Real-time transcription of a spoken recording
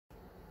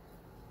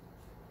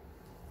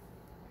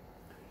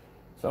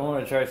So I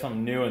want to try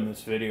something new in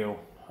this video.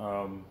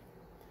 I'm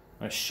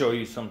going to show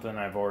you something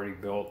I've already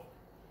built.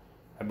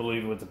 I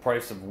believe with the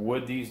price of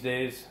wood these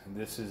days,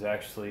 this is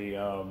actually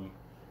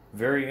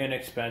very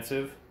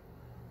inexpensive.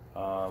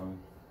 And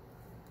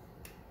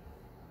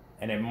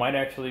it might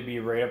actually be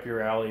right up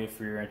your alley if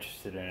you're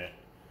interested in it.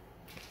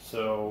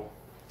 So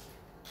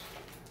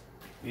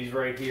these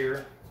right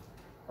here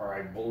are,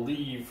 I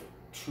believe,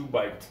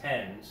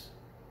 2x10s.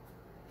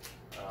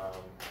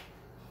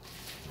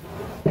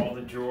 All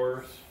the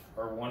drawers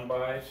are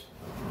 1x.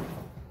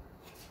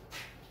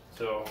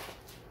 So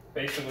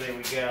basically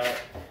we got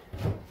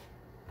a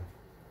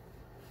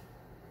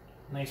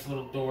nice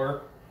little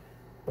door.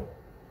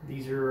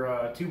 These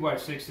are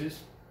 2x6s. I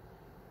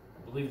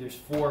believe there's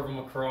 4 of them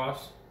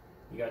across.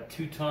 You got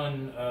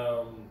 2-ton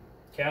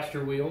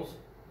caster wheels.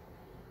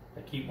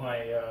 I keep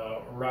my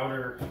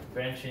router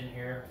bench in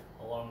here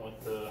along with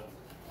the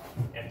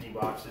empty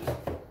boxes.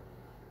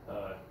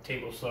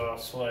 Table saw,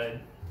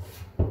 sled.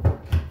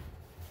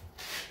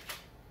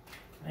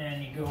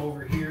 And you go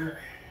over here.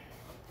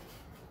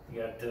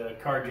 You got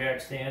car jack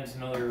stands,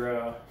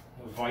 another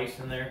vise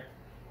in there.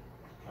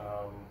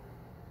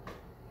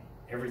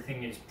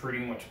 Everything is pretty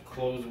much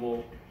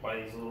closable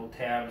by these little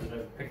tabs that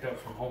I've picked up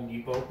from Home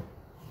Depot.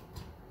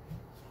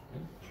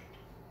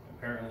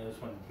 Apparently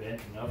this one's bent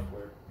enough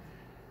where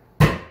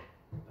it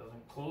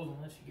doesn't close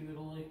unless you give it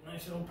a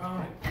nice little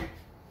pounding.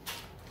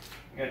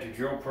 You got your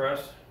drill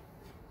press.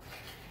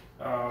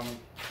 I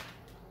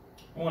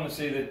want to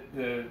say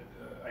that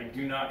I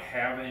do not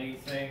have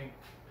anything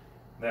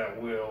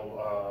that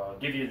will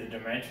give you the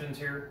dimensions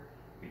here,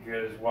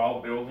 because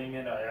while building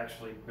it I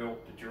actually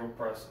built the drill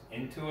press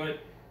into it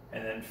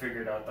and then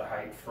figured out the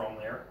height from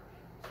there.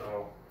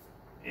 So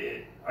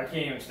I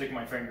can't even stick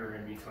my finger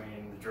in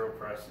between the drill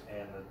press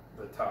and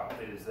the top.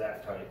 It is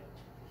that tight.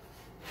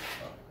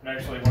 It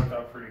actually worked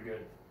out pretty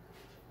good.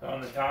 On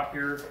the top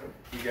here,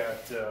 you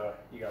got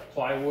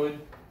plywood.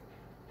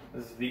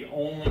 This is the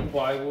only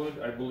plywood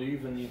I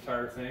believe in the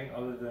entire thing,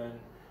 other than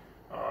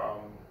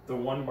the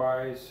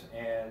 1x's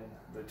and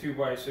the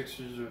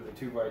 2x6s or the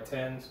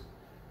 2x10s.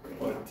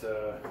 But it's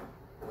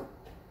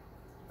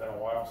been a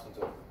while since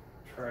I've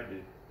tried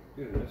to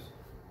do this.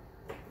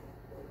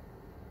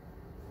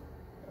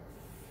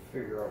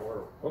 Figure out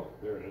where. Oh,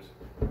 there it is.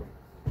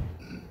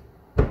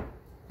 So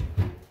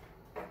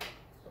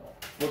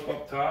flip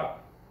up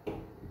top.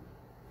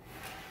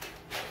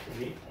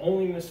 The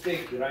only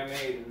mistake that I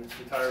made in this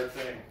entire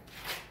thing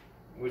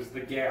was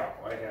the gap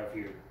I have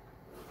here,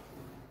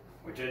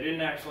 which I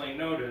didn't actually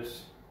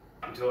notice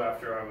until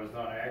after I was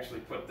done. I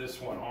actually put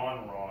this one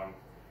on wrong,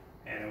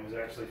 and it was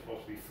actually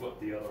supposed to be flipped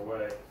the other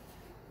way,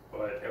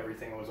 but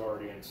everything was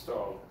already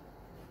installed.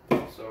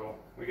 So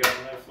we got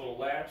a nice little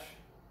latch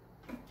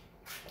on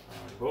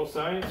both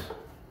sides.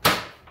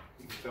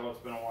 You can tell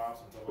it's been a while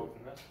since I've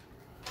opened this.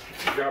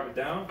 You drop it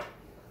down,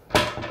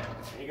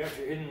 and you got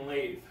your hidden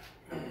lathe.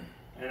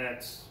 And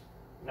that's,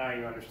 now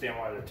you understand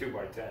why they're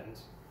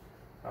 2x10s.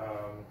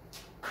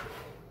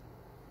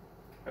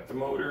 Got the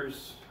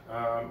motors.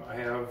 I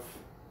have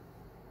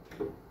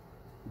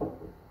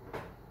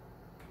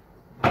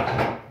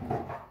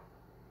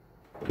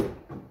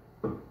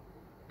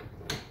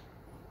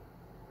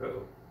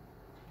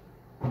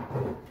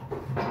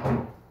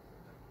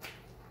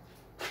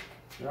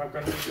not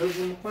going to be good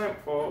when the clamp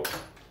falls.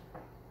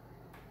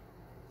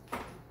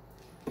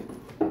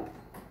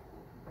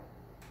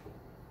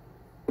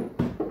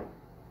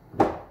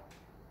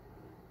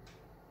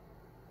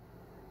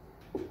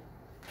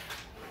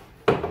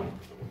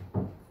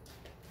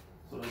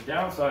 The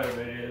downside of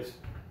it is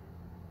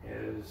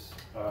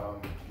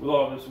with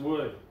all this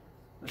wood,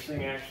 this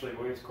thing actually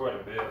weighs quite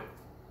a bit.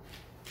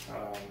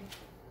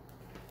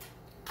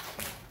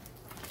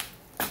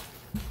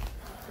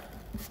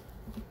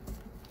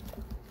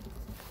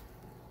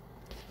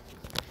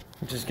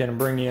 I'm just going to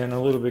bring you in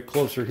a little bit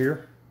closer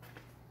here.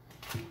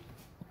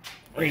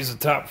 Raise the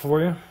top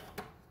for you.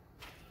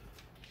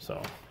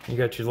 So you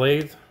got your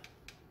lathe,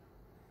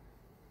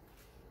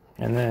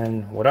 and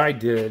then what I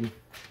did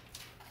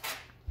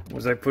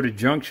was I put a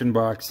junction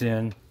box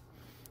in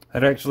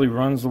that actually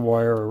runs the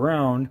wire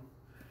around,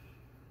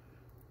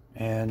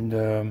 and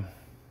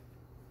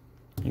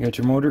you got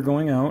your motor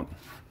going out,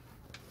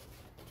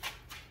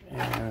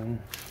 and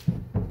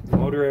the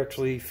motor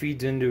actually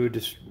feeds into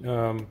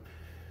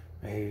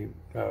a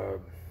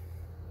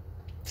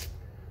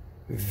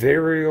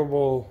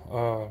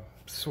variable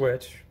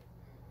switch.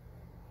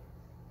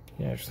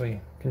 You can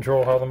actually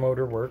control how the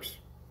motor works,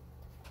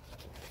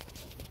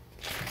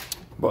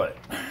 but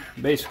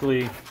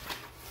basically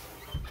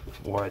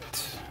what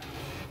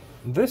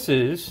this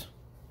is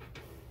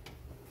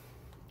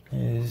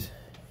it's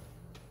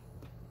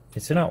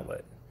an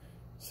outlet.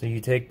 So you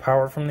take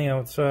power from the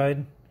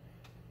outside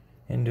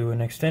into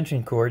an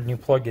extension cord and you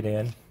plug it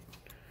in,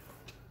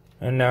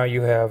 and now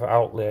you have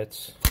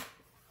outlets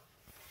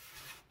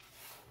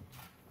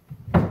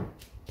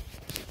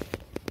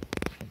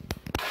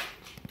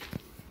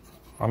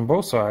on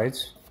both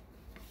sides.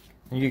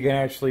 You can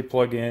actually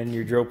plug in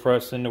your drill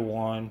press into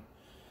one,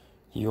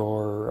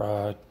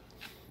 your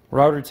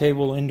router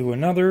table into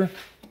another.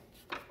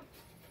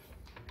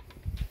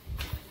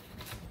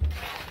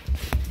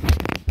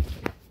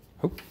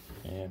 Oh,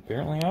 and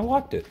apparently I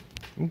locked it.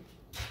 Ooh.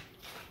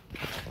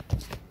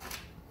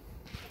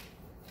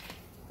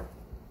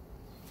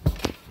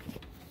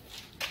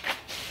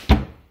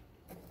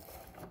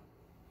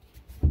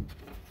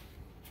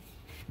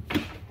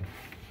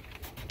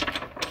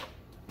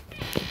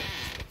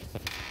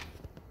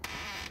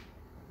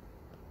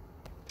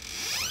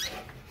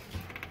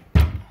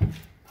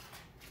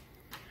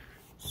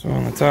 So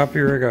on the top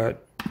here I got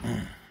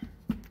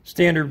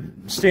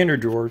standard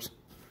drawers.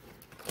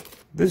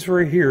 This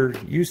right here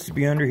used to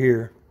be under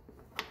here.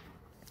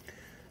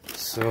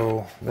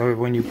 So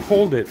when you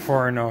pulled it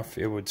far enough,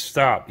 it would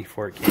stop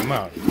before it came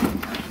out.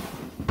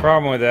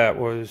 Problem with that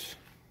was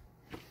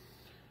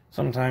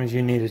sometimes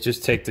you need to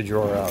just take the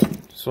drawer out.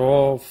 So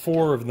all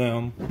 4 of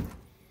them,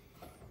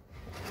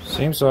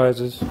 same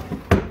sizes.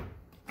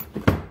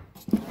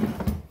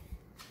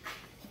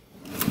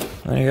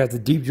 Then you got the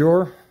deep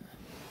drawer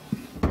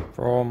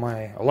for all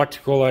my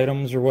electrical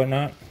items or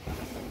whatnot.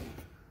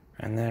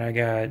 And then I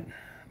got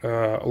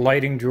a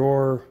lighting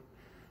drawer.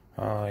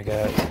 I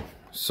got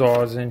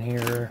saws in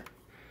here.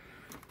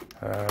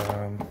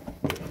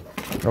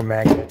 No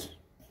magnets.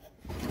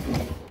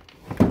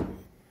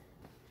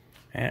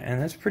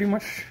 And that's pretty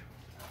much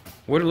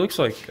what it looks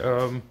like.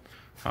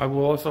 I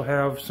will also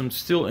have some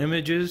still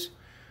images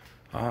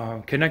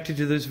connected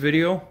to this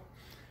video,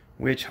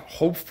 which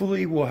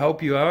hopefully will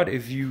help you out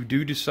if you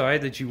do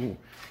decide that you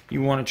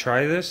want to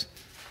try this.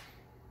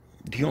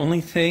 The only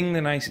thing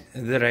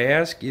that I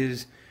ask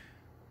is,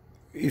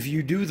 if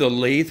you do the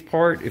lathe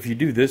part, if you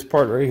do this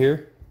part right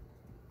here,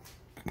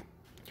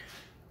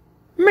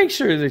 make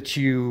sure that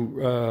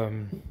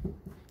you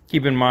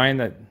keep in mind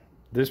that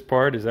this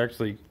part is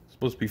actually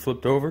supposed to be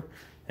flipped over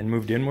and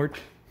moved inward.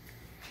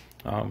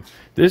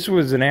 This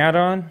was an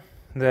add-on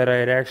that I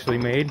had actually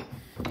made.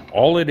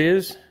 All it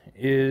is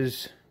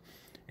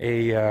a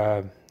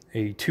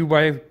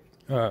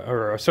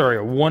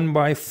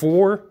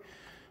 1x4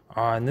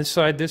 on this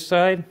side,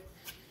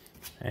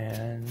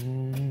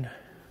 and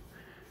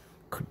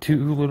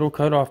 2 little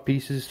cut-off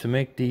pieces to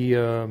make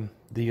the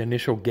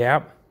initial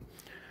gap.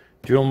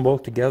 Drill them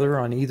both together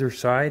on either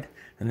side,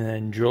 and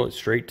then drill it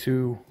straight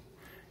to,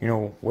 you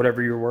know,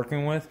 whatever you're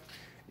working with.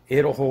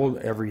 It'll hold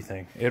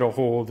everything. It'll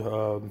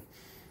hold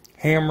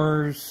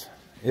hammers.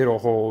 It'll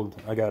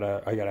hold. I got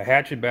a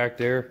hatchet back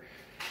there.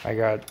 I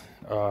got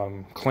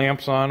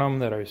clamps on them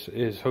that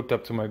is hooked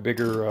up to my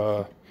bigger.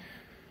 I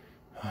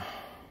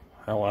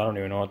don't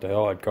even know what the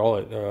hell I'd call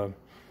it.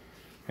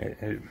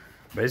 It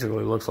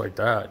basically looks like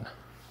that.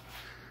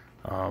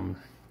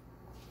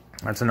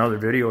 That's another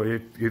video.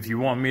 If you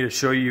want me to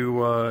show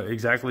you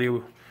exactly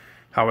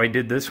how I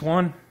did this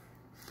one,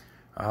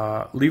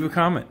 leave a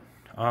comment.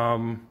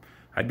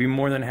 I'd be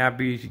more than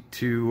happy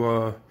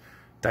to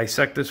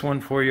dissect this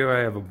one for you. I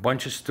have a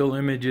bunch of still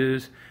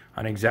images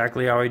on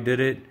exactly how I did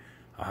it.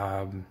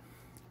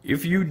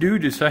 If you do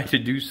decide to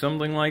do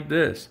something like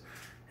this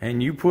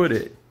and you put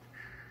it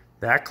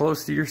that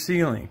close to your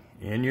ceiling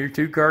in your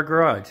 2-car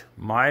garage,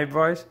 my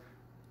advice,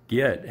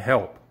 get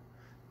help.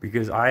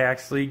 Because I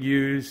actually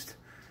used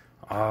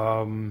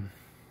the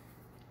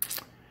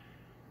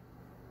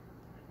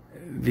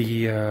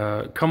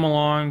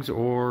come-alongs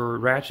or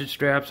ratchet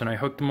straps, and I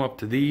hooked them up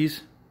to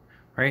these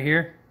right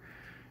here,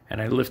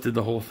 and I lifted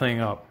the whole thing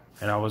up,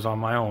 and I was on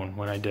my own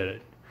when I did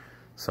it.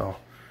 So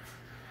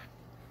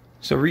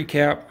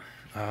recap,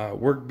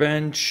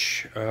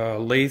 workbench,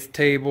 lathe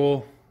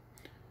table.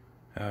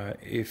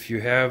 If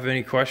you have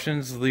any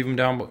questions, leave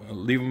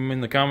them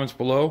in the comments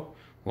below.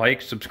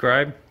 Like,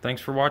 subscribe.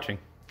 Thanks for watching.